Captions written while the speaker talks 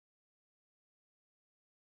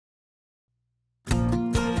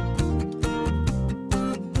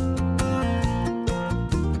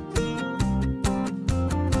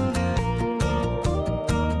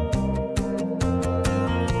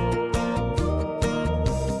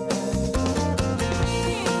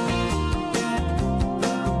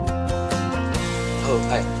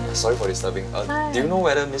hi. Sorry for disturbing. Hi. Do you know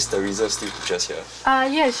whether Miss Teresa still teaches here?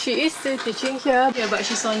 Yes, she is still teaching here. Yeah, but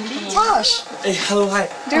she's on leave. Tosh, Hey, hello, hi.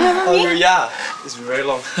 do you remember me? Yeah, it's been very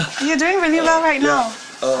long. You're doing really well right now.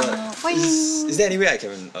 Is there any way I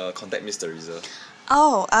can contact Miss Teresa?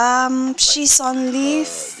 Oh, she's on leave.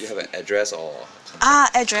 Do you have an address or?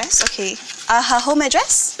 Address, okay. Her home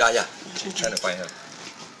address? Yeah. I'm trying to find her.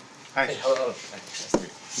 Hi. Hey, hello. Hi, nice to meet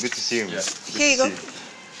you. Good to see you. Yeah. Here you go.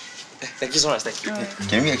 Thank you so much. Thank you.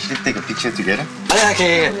 Can we actually take a picture together?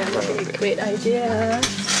 Okay. Great idea.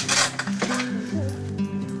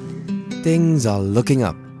 Things are looking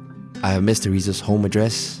up. I have Miss Teresa's home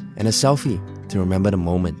address and a selfie to remember the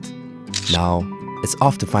moment. Now, it's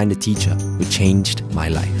off to find the teacher who changed my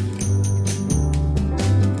life.